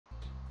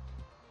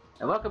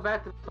And welcome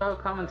back to Spyro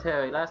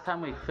Commentary. Last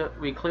time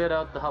we cleared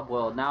out the hub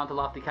world, now into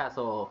Lofty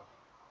Castle.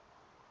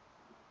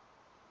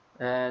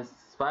 And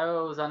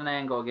Spyro's on an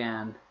angle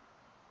again.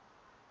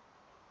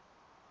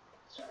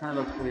 It kind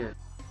of looks weird.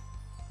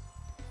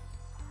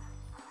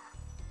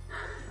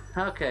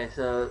 Okay,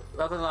 so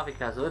welcome to Lofty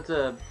Castle. It's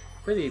a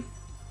pretty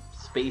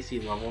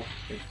spacey level.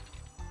 Like,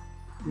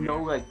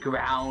 no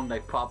ground,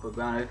 proper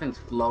ground. Everything's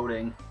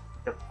floating.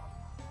 Yep.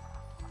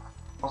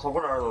 Also,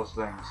 what are those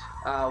things?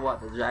 What,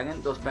 the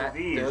dragon? Those fat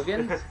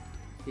Durgans?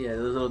 Yeah,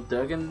 those little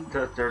Durgan.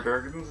 They're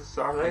Durgans,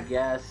 are they? I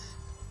guess.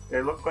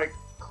 They look like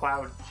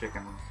cloud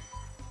chicken.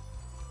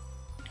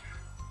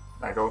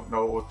 I don't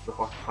know what the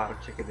fuck cloud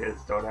chicken is,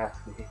 don't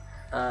ask me.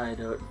 I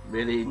don't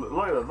really...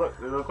 Look at them, look.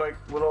 They look like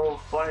little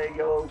flying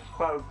yellow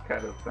cloud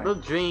kind of thing.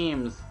 Little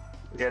dreams.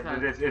 Yeah,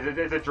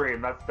 it's a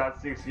dream.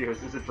 That's the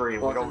excuse. It's a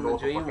dream. We don't know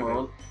what the fuck it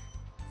is.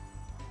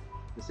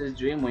 This is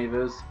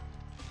Dreamweavers.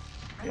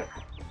 Yep.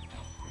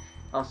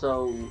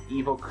 Also,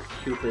 evil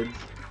cupids.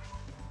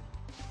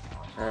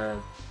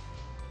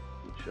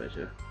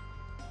 Treasure.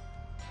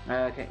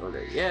 I can't go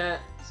there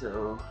yet,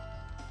 so...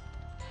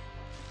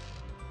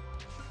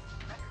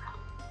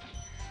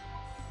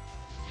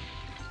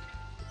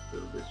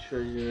 The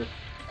treasure.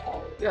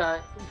 Yeah,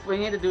 we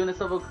need to do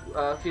this level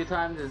a few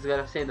times. Is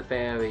gotta save the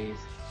fairies.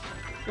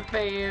 The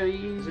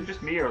fairies. Is it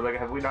just me, or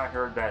have we not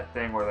heard that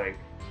thing where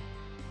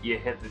you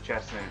hit the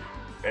chest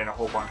and a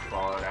whole bunch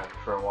fall out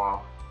after a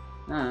while?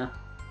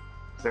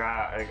 So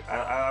I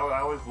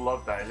always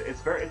love that.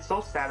 It's so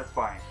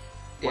satisfying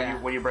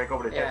when you break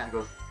over the chest. It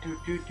goes do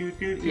do do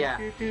do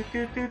do do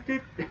do do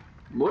do do.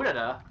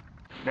 Murada.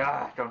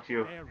 Nah, don't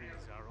you?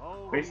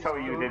 Please tell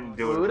me you didn't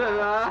do it as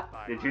well.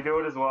 Did you do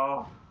it as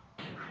well?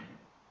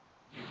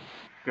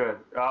 Good.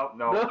 Oh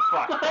no!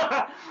 Fuck!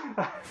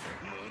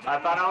 I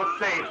thought I was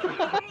safe.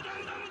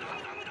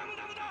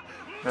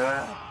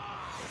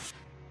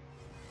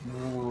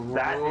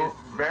 That is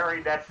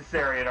very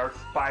necessary in our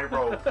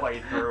Spyro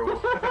playthrough.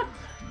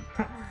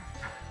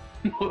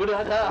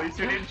 At least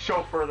you didn't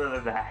show further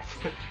than that.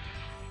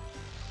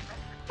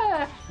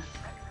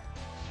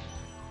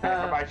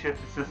 Remind you,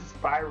 this is a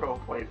Spyro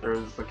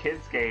playthrough. It's a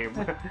kid's game.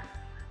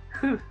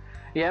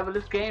 Yeah, but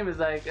this game is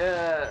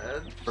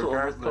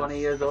over 20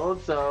 years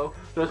old, so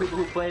those people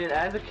who played it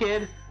as a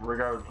kid,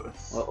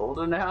 regardless, are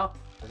older now.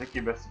 I think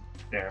you missed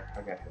there.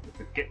 Okay,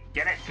 get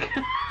it,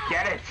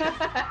 get it.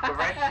 The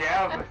red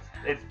gem.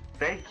 It's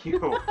thank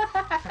you.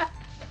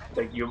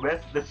 Like you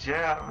missed the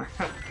gem.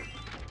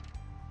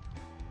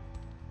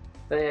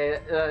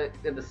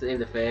 Get to save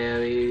the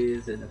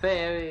fairies and the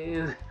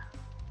fairies.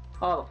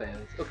 All the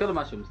fairies. Oh, kill the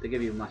mushrooms. They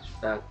give you much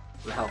health.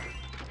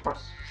 Of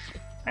course.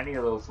 Any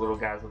of those little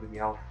guys will give you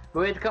health.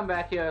 But we have to come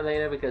back here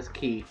later because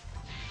key.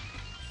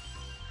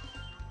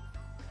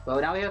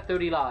 Well, now we have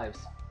 30 lives.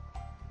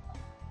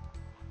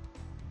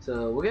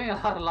 So we're getting a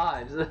lot of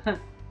lives.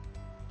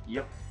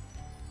 Yep.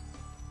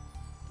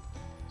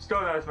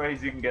 Still not as many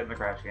as you can get in the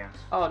Crash games.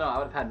 Oh no, I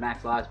would have had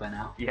max lives by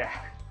now. Yeah.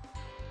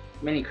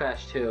 Mini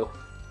Crash 2.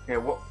 Yeah,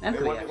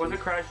 was it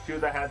Crash 2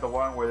 that had the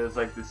one where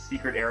there's this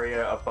secret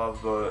area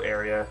above the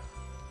area?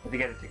 I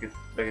think you had to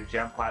take a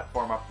gem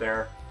platform up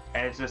there.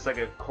 And it's just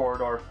a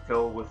corridor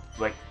filled with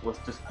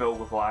just filled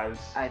with lives.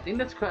 I think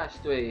that's Crash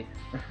 3.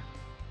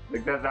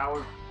 that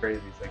was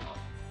crazy thing.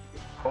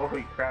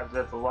 Holy crap,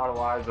 that's a lot of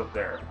lives up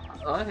there.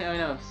 The only thing I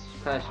know is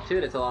Crash 2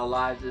 that's a lot of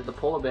lives is the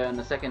polar bear in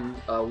the second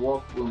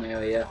wolf room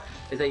area.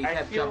 Is that you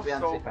kept jumping on.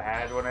 I feel so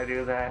bad when I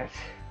do that.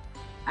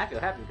 I feel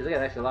happy because I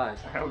got extra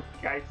lives.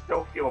 I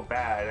still feel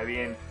bad. I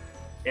mean,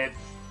 it's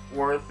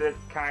worth it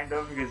kind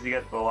of because you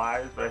get the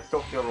lives, but I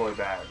still feel really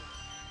bad.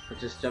 For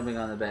just jumping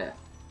on the bear.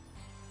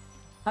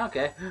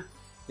 Okay,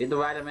 we had to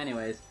ride him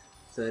anyways,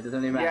 so it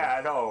doesn't really matter. Yeah,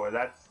 I know,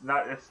 that's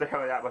not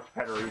necessarily that much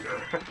better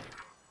either.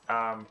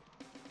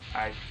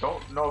 I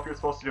don't know if you're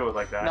supposed to do it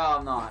like that. No,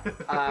 I'm not.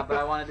 But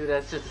I want to do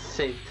that just to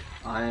save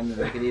time and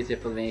make it easier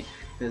for me,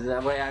 because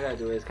the way I gotta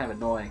do it is kind of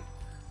annoying.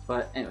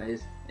 But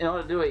anyways, in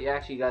order to do it, you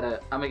actually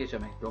gotta, I'll make it sure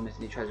I don't miss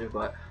any treasure,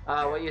 but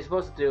what you're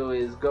supposed to do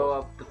is go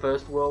up the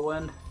first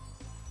whirlwind.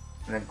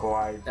 And then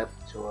glide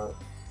to it.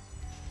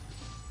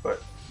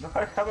 But,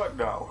 how about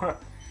no?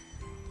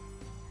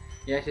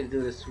 You actually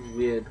do this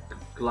weird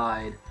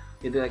glide.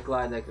 You do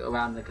glide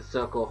around a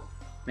circle,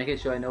 making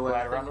sure I know where.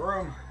 Glide around the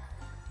room.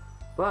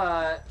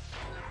 But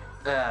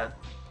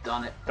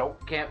darn it! You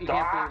can't do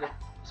that.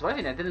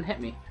 Surprisingly, that didn't hit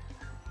me.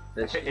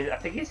 I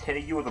think he's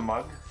hitting you with a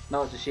mug.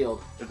 No, it's a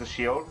shield. It's a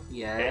shield.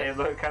 Yeah. It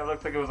kind of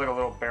looks like it was a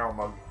little barrel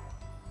mug.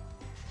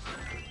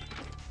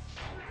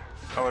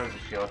 Oh, it is a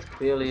shield.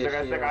 Clearly a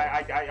shield.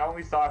 I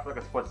only saw it for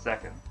a split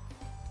second.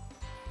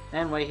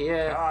 And we're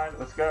here. Come on,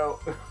 let's go.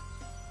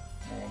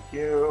 Thank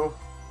you.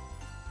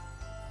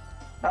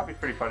 That'd be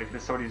pretty funny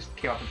if somebody just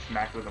came up and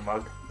smacked with a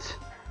mug.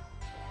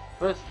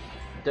 First,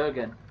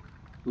 Durgan.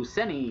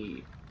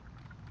 Useni.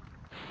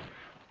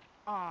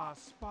 Ah,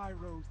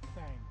 Spyro,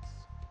 thanks.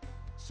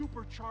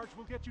 Supercharge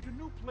will get you to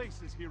new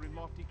places here in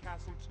Lofty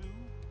Castle 2.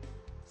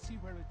 See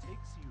where it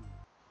takes you.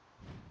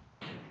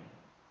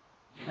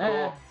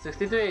 Cool.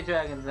 63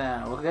 dragons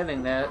now. We're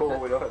getting there. Cool,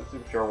 we know how the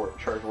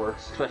supercharge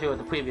works. Especially with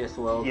the previous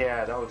world.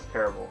 Yeah, that was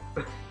terrible.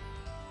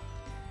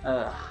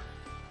 Ugh.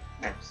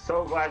 I'm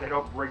so glad they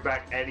don't bring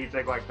back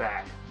anything like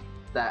that.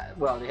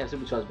 Well, they have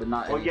supercharge, but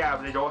not. Well, yeah,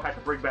 but they don't have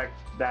to bring back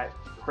that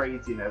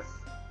craziness.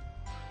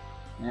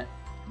 Yeah.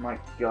 My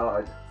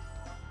God.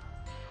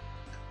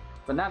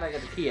 But now that I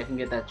got the key, I can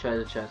get that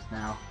treasure chest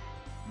now.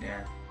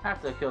 Yeah.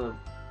 After I kill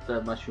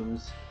the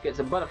mushrooms, get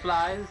some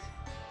butterflies.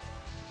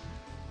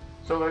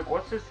 So like,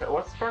 what's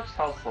Spark's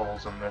health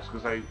levels in this?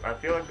 Because I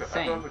feel like the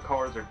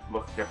colors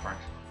look different.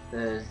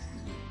 There's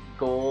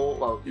gold,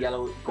 well,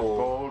 yellow,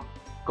 gold,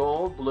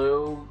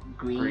 blue,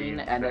 green,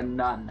 and then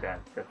none. Yeah,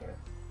 okay.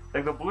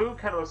 Like the blue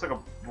kind of looks like a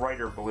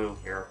brighter blue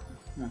here.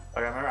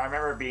 Like I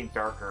remember it being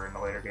darker in the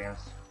later games.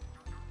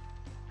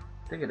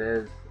 I think it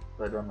is,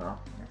 but I don't know.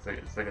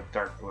 It's like a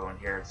dark blue in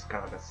here. It's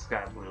kind of like a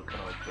sky blue,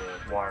 kind of like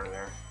the water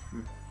there.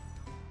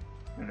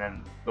 And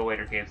then the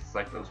later games, it's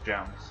like those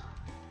gems.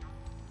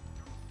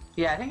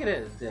 Yeah, I think it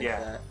is.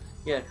 Yeah.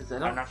 Yeah, because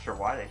I'm not sure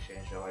why they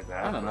changed it like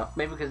that. I don't know.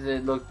 Maybe because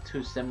it looked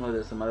too similar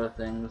to some other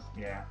things.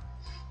 Yeah.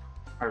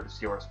 Hard to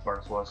see where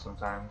Sparks was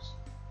sometimes.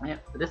 Yeah,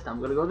 but this time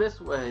I'm gonna go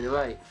this way, the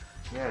right.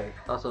 Yay.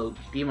 Also,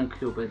 Demon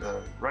Cupids.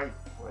 The right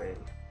way.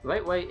 The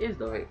right way is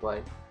the right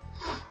way.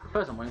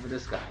 First, I'm waiting for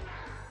this guy.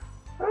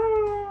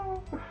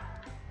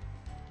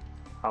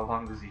 How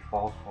long does he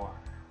fall for?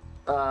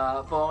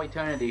 For all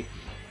eternity.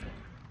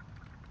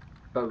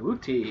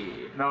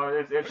 Baruti. No,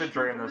 it's a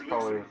dream. There's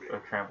probably a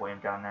trampoline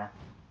down there.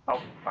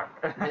 Oh, fuck.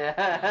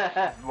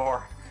 Yeah.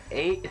 More.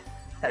 8.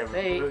 That's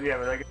 8. Yeah,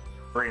 but like,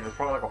 dream. There's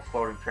probably like a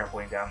floating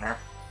trampoline down there.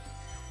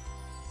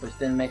 Which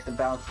then makes them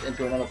bounce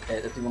into another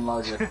pit that's even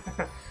larger.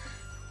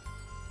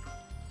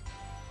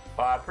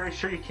 I'm pretty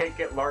sure you can't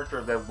get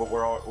larger than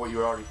what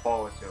you already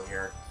fall into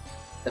here.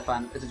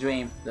 It's a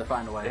dream. They'll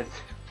find a way.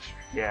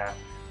 Yeah.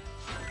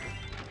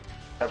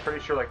 I'm pretty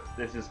sure like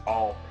this is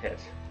all pit.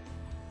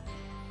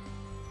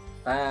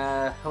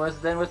 What's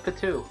pit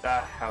 2?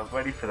 I was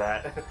waiting for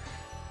that.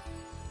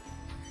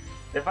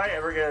 If I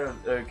ever get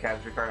a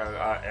capture card,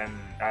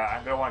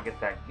 I'm gonna want to get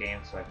that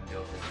game so I can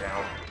deal with it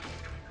now,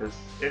 because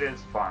it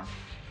is fun.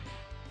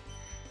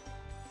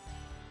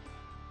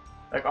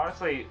 Like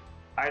honestly,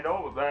 I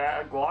know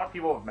a lot of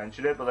people have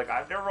mentioned it, but like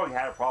I've never really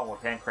had a problem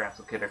with hand cramps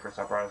with Kid Icarus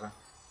Uprising.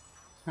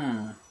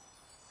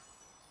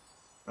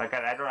 Like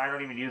I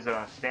don't even use it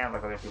on a stand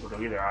like other people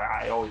do either.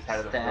 I always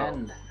had it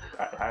on the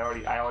go.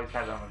 I always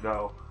had it on the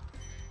go.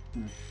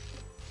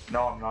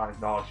 No, I'm not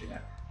acknowledging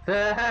it.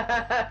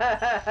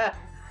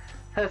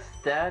 A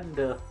stand.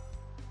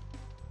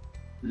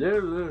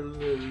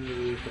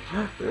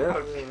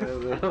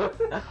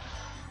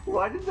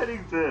 Why does that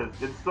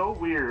exist? It's so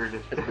weird.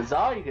 It's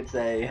bizarre, you could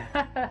say.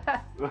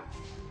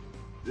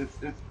 it's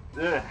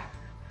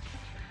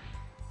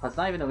It's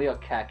not even a real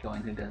cat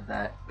going who does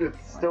that.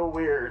 It's so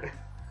weird.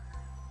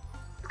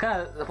 It's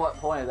kind of the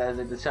point of that is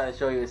like to try to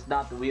show you it's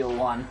not the real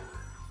one.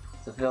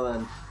 It's a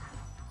villain.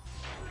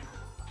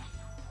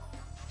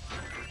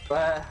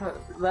 But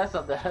that's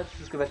not that. Let's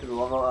just go back to the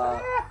level.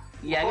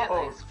 Yeah, I get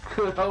like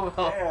screwed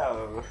over.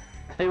 Damn.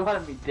 They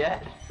wanted me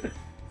dead.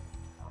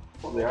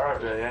 Well, they are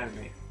the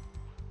enemy.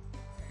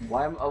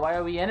 Why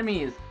are we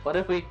enemies? What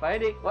are we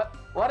fighting?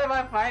 What am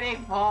I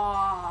fighting for?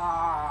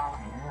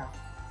 Yeah.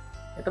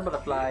 Get the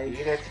butterflies.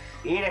 Eat it.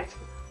 Eat it.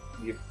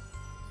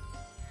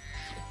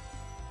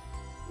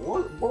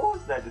 What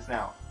was that just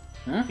now?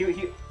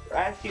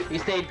 He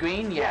stayed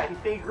green? Yeah. He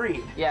stayed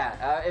green.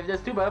 Yeah, if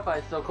there's two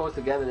butterflies so close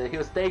together,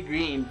 he'll stay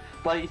green,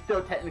 but he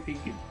still technically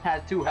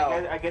has 2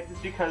 health. I guess it's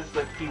because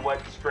like he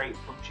went straight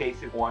from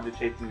chasing one to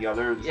chasing the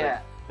other. It's yeah.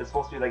 Like, it's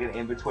supposed to be like an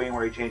in-between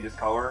where he changes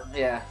color.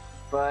 Yeah,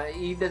 but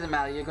it doesn't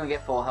matter, you're gonna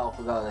get full health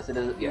regardless. It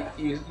doesn't, yeah.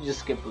 You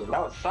just skip a little.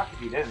 That would suck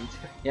if you didn't.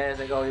 Yeah, it's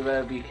like, oh, you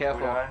better be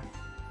careful. We're done?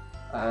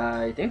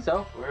 I think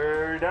so.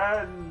 We're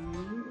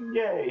done!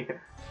 Yay!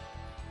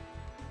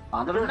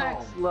 On to the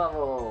next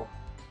level!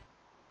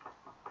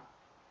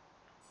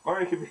 Or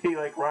it could be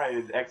like Ryan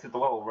and exit the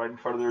level right in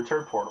front of the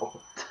return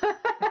portal.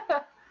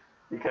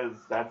 Because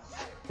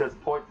there's a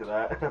point to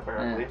that,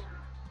 apparently. Yeah.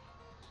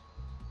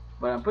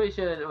 But I'm pretty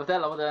sure with that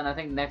level done, I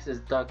think next is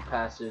Dark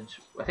Passage.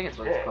 I think it's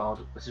what it's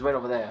called, which is right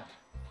over there.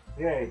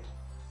 Yay.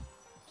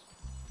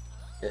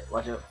 Yeah,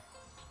 watch out.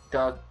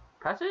 Dark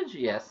Passage?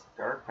 Yes.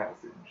 Dark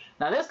Passage.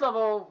 Now this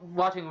level,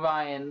 watching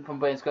Ryan from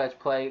Brain Scratch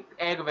play,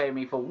 aggravated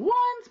me for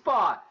one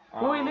spot.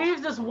 Where he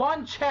leaves this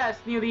one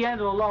chest near the end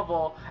of the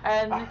level,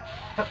 and...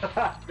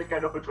 I think I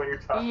know which one you're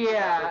talking about.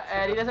 Yeah,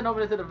 and he doesn't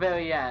open it to the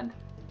very end.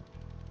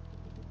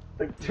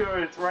 Like, dude,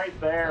 it's right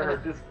there.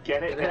 Just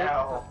get it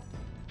now.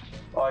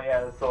 Oh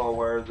yeah, that's all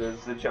where there's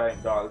the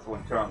giant dogs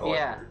when turn on the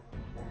light.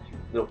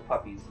 Little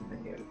puppies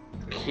in the new.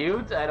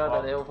 Cute? I don't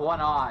know, they have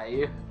one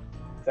eye.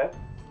 Is that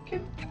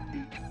cute?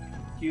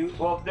 Cute?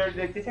 Well,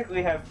 they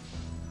technically have...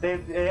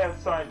 They have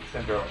Sonic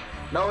Syndrome.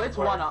 No, it's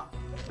one eye.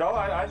 No,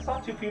 I saw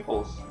 2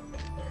 pupils.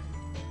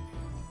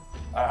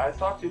 I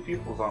saw 2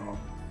 pupils on them.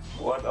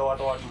 I'll have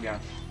to watch them again.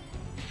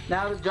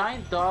 Now, the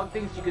giant dog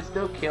things you can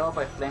still kill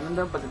by flaming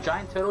them, but the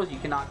giant turtles you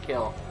cannot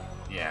kill.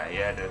 Yeah, you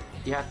had to.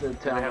 You have to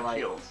turn on the light.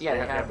 Shields. Yeah,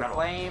 they have the metal.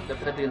 flame, the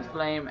protect against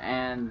flame,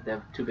 and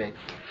they're too big.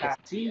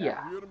 See ya.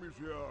 The enemies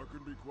here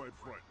can be quite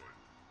frightening,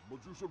 but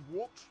you should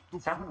watch the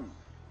food.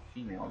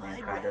 Female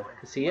name, kinda.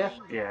 See ya?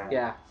 Yeah.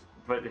 Yeah.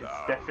 But it's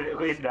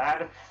definitely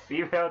not a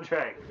female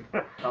dragon.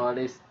 Oh, at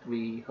least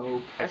we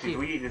hope.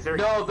 Actually, is there?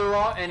 No, there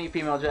aren't any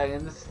female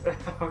dragons.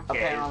 Okay,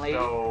 apparently.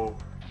 so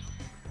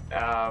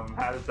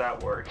how does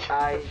that work?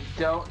 I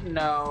don't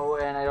know,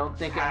 and I don't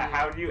think.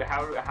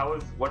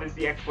 What is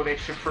the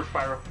explanation for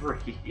Spyro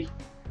 3?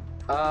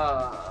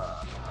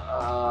 I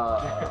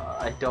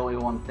don't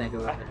even want to think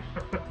about it.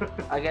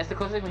 I guess the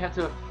closest thing we have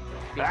to a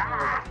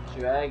female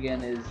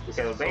dragon is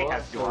the Okay, they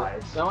have two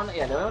eyes. The only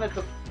one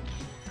that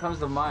comes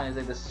to mind is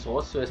like the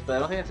sorceress, but I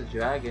don't think it's a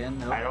dragon.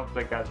 No. I don't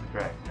think that's a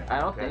dragon. I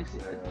don't think so.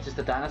 It's just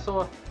a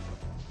dinosaur.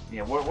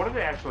 Yeah. What are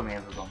the actual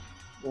names of them?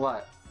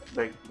 What?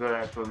 Like the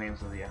actual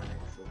names of the enemies.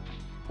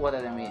 What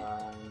did I mean?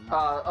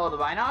 Oh, the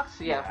Rhinox?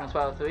 Yeah, from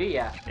Spyro 3.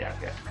 Yeah. Yeah.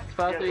 Okay.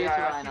 Spyro 3 is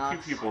I Rhinox. see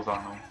two pupils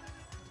on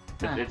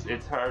them.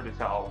 It's hard to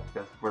tell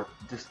because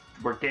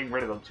we're getting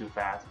rid of them too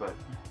fast, but.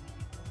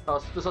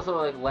 Oh, there's also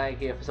like lag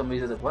here for some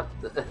reason. Like what?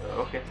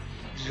 Okay.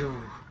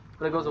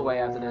 But it goes away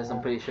after this.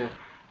 I'm pretty sure.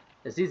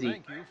 It's easy.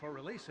 Thank you for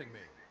releasing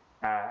me.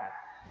 9.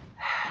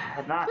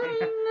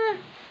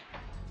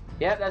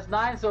 Yep, that's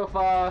 9 so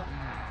far.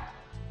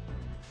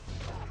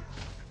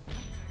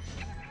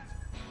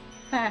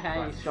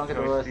 You shrunk it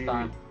the worst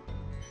time.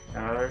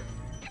 Another.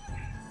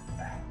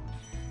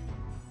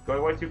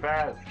 Going way too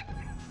fast.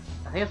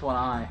 I think it's one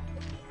eye.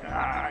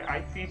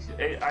 I see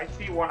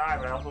one eye,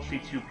 but I also see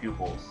two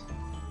pupils.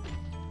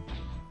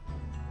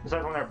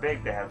 Besides, when they're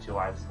big, they have two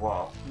eyes as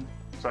well.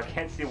 So I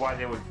can't see why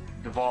they would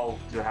devolve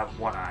to have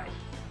one eye.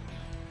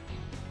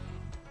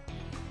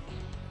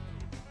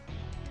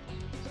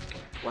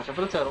 Watch out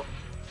for the turtle.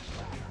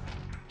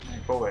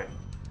 Go away.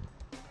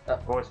 Go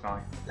away,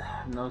 Smelly.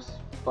 No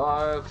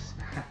sparks.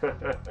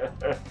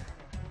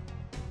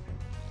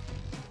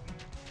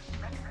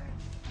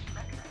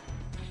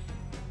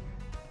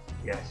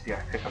 Yes,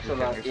 yeah, pick up So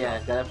the thing yeah,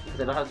 yourself.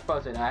 because I don't have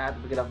sparks right now. I have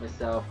to pick it up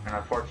myself. And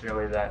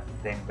unfortunately, that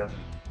thing doesn't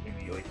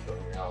immediately kill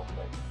your health,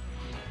 but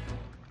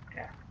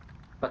yeah.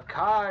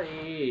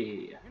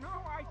 Bakari! You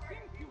know, I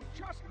think you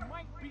just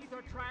might be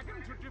the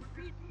dragon to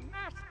defeat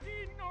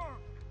Gnasty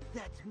Gnorc.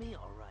 That's me,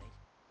 all right.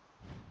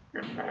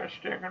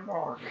 Gnasty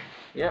Gnorc.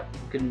 Yep,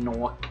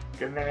 Gnorc.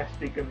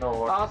 Gnasty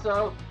Gnorc.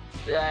 Also,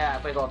 yeah, I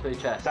pick all 3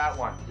 chests. That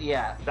one.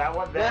 Yeah. That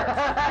one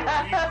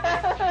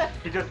there.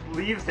 He just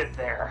leaves it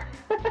there.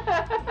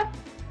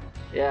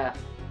 Yeah.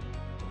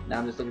 Now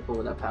I'm just looking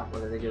forward to that path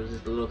where I think it was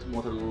just a little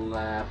more to the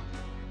left.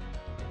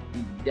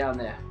 Down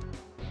there.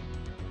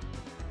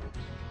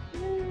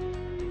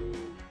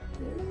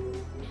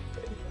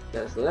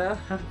 That's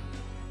left.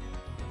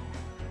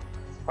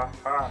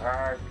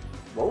 Spark.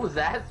 What was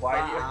that?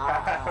 Why do you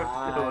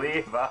have to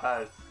leave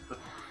us?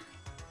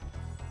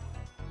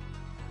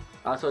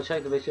 Also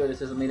check to make sure this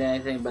doesn't mean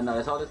anything, but no,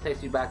 this all just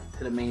takes you back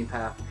to the main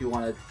path if you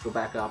want to go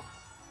back up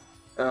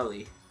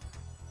early.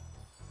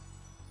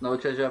 No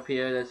treasure up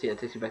here, that's it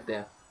takes you back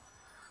there.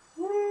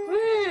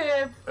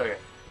 Okay.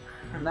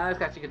 Now it's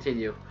got to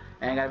continue.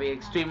 And I gotta be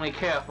extremely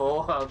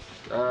careful of,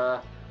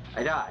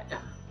 I died.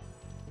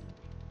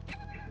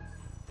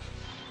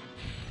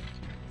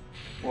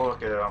 We'll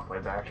look at it on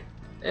playback.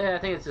 Yeah, I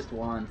think it's just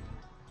 1.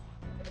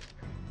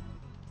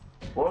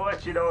 We'll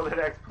let you know the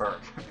next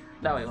part.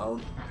 No, we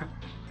won't.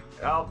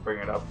 I'll bring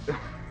it up.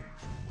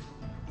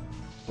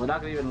 We're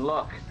not gonna even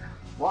look.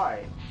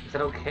 Why? Because I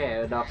don't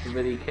care enough to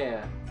really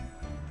care.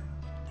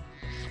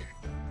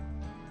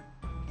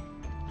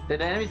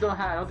 The enemies don't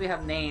think they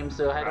have names,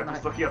 so I don't know.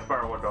 Just looking at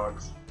Spyro 1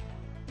 dogs.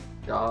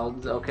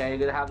 Dogs, okay, you're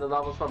gonna have the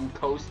levels from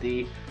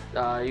Toasty.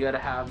 You gotta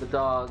have the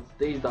dogs,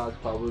 these dogs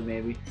probably,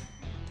 maybe.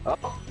 Oh.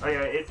 Oh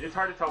yeah, it's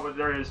hard to tell, but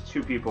there is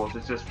 2 people.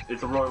 It's a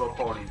really low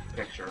quality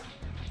picture.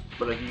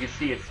 But like you can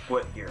see it's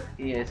split here.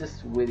 Yeah, it's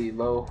just really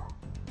low.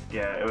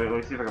 Yeah, let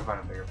me see if I can find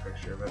a bigger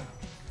picture, but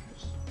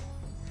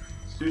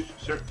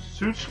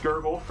search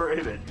Google for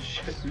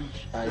image.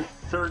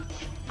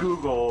 Search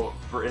Google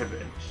for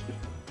image.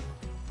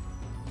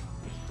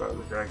 Spyro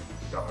the Dragon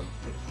dog.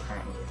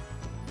 Apparently.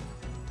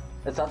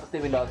 It's not the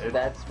Steven Dogs,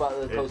 that's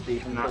Spyro the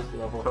Toasty from the Toasty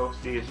level.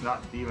 Toasty, it's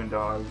not Demon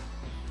Dog.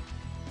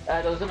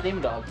 Those are the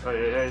Demon Dogs. Oh, it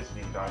is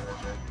Demon Dog,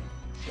 isn't it?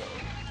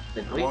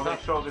 So. Well, they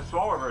show the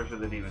smaller version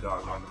of the Demon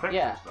Dog on the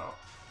pictures, though.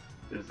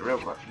 Is the real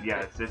question.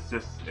 Yeah, it just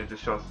shows the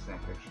same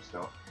picture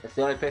still. It's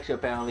the only picture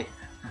apparently.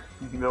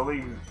 The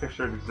only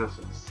picture in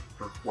existence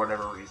for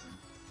whatever reason.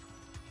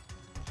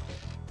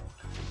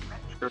 I'm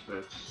sure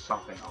there's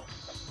something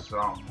else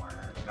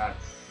somewhere.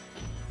 That's.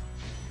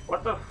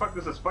 What the fuck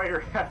does a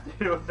spider have to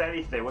do with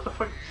anything? What the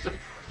fuck?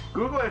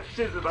 Google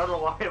Images is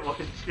unreliable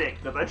as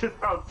shit because I just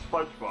found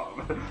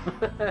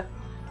SpongeBob.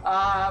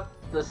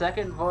 The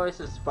second voice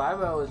of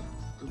Spyro is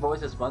the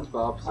voice of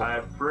SpongeBob. So.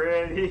 I'm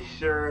pretty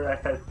sure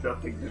that has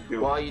nothing to do with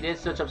it. Well, you did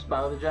search up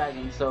Spyro the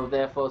Dragon, so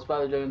therefore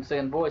Spyro the Dragon's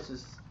second voice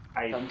is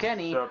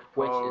Kenny,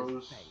 which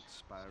is...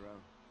 Thanks, Spyro.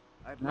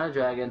 I'd Another love to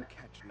dragon.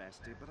 catch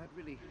Gnasty, but I'd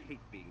really hate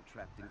being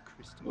trapped in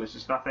crystal. Which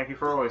is not. Thank you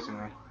for releasing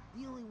me.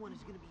 The only one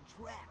who's gonna be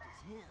trapped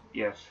is him.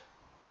 Yes.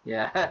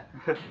 Yeah.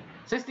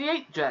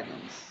 68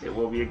 dragons. It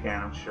will be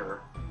again, I'm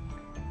sure.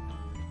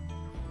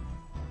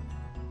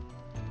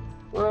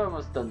 We're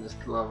almost done this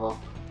level.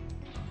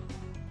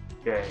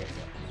 Yeah.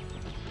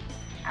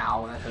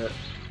 Ow, that hurt.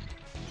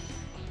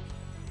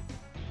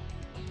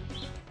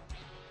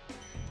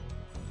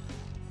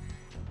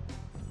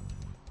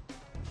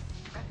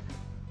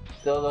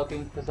 Still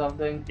looking for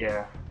something?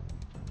 Yeah.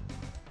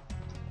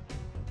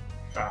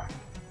 Ah.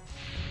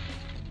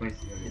 Let me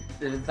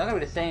see. It's not gonna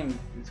be the same.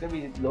 It's gonna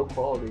be low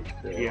quality.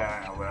 So.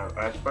 Yeah, I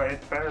know, but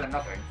it's better than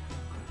nothing.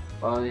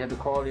 Well, you have the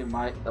quality of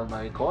my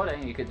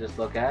recording. You could just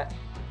look at.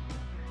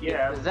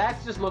 Yeah.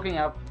 Zach's just looking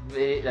up.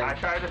 I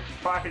tried to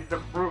find the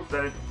proof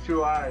that it's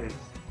 2 eyes.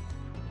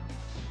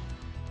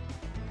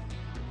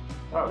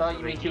 Oh, no, so you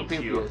they mean 2 eat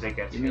you pupils. if they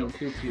get You mean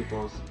 2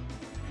 pupils.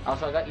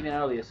 Also, I got eaten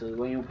earlier, so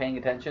when you were paying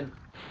attention.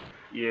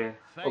 Yeah.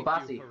 Thank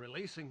Obasi. you for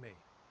releasing me.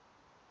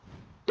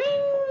 Ding!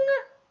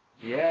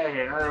 Yeah,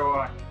 another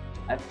one.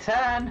 A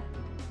 10.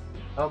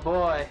 Oh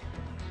boy.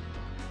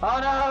 Oh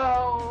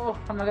no!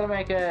 I'm not gonna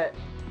make it.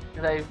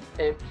 Cause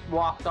it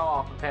walked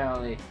off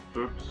apparently.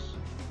 Oops.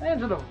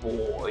 Into the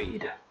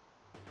void.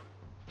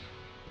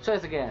 Try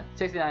this again.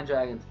 69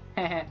 dragons.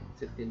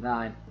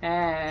 69.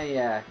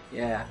 Yeah.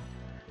 Yeah.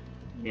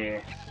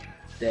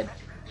 Dead.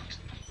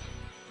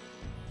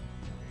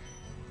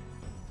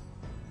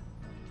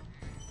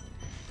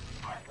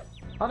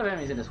 A lot of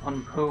enemies in this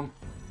one room.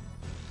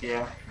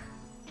 Yeah.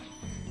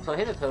 So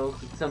hit it though,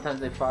 sometimes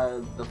they fire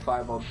the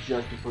fireball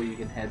just before you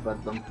can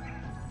headbutt them.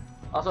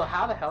 Also,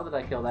 how the hell did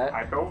I kill that?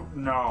 I don't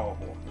know.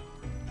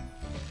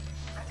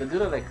 So do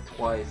that like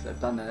twice, I've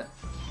done that.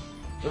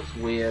 Looks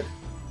weird.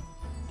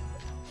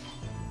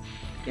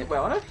 Yeah,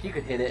 well, I wonder if you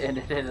could hit it and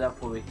it hit it up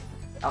for me.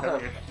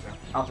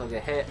 Also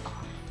get hit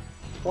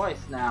twice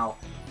now.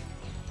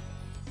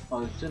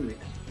 Oh, it shouldn't be.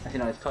 Actually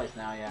no, it's twice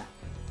now, yeah.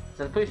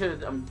 So I'm pretty sure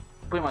I'm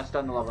pretty much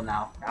done the level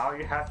now. Now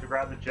you have to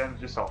grab the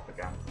gems yourself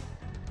again.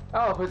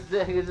 Oh,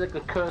 it's like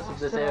a curse of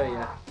this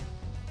area.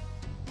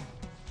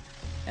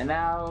 And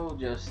now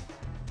just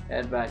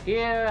head back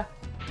here.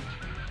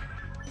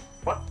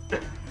 What?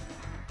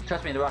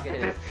 Trust me, the rocket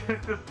hit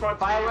it. This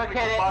Firework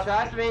hit it.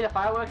 Trust me, the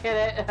firework hit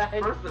it.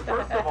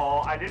 First of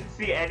all, I didn't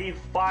see any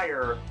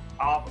fire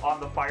on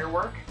the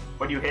firework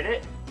when you hit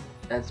it.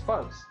 That's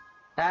sparks.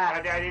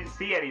 I didn't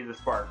see any of the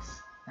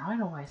sparks. Now I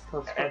know why it's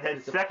still sparks. And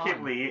then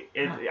secondly,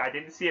 I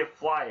didn't see it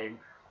flying.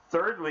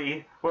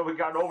 Thirdly, when we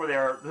got over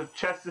there, the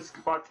chest just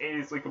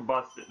spontaneously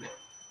combusted.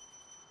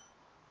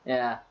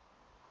 Yeah.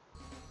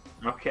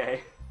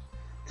 Okay.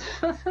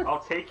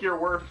 I'll take your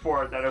word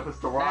for it that it was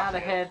the rocket. Now to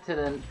head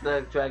to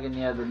the dragon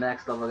near the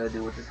next level I gotta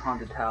do, which is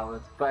Haunted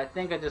Towers. But I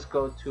think I just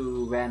go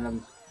to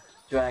random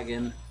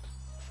dragon.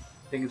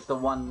 I think it's the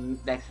one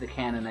next to the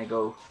cannon I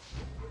go.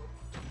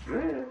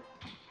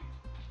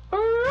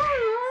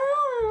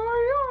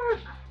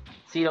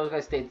 See, those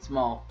guys stayed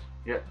small.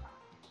 Yep.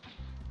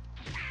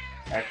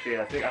 Actually,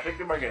 I think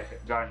they might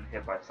get gotten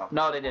hit by something.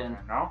 No, they didn't.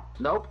 No?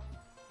 Nope.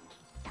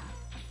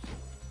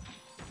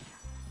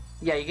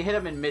 Yeah, you can hit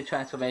them in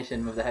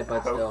mid-transformation with the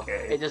headbutt still.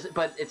 Okay.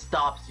 But it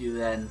stops you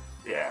then.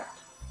 Yeah.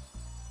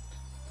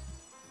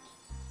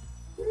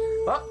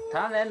 Well,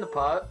 time to end the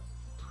part.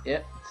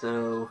 Yep,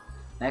 so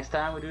next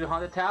time we do the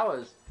Haunted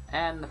Towers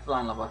and the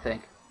flying level, I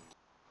think.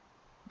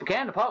 We can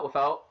end the part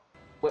without.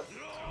 That's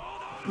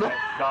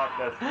not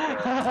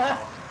necessary.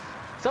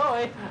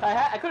 Sorry,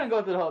 I couldn't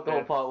go through the whole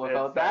part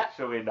without that. It's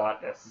actually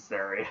not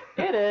necessary.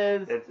 It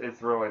is.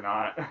 It's really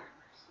not.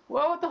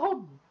 Well, with the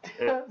whole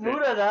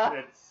Muda.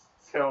 It's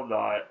still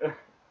not.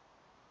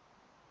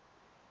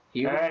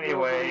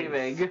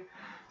 Anyways,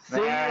 see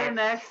you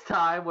next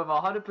time with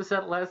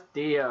 100% less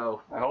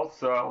Dio. I hope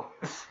so.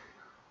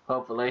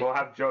 Hopefully. We'll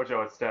have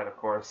JoJo instead, of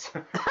course.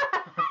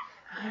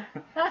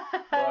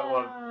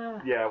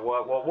 Yeah,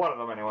 one of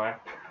them anyway.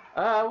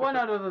 One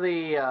out of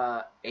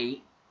the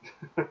 8.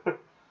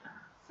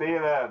 See you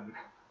then.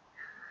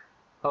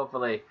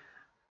 Hopefully.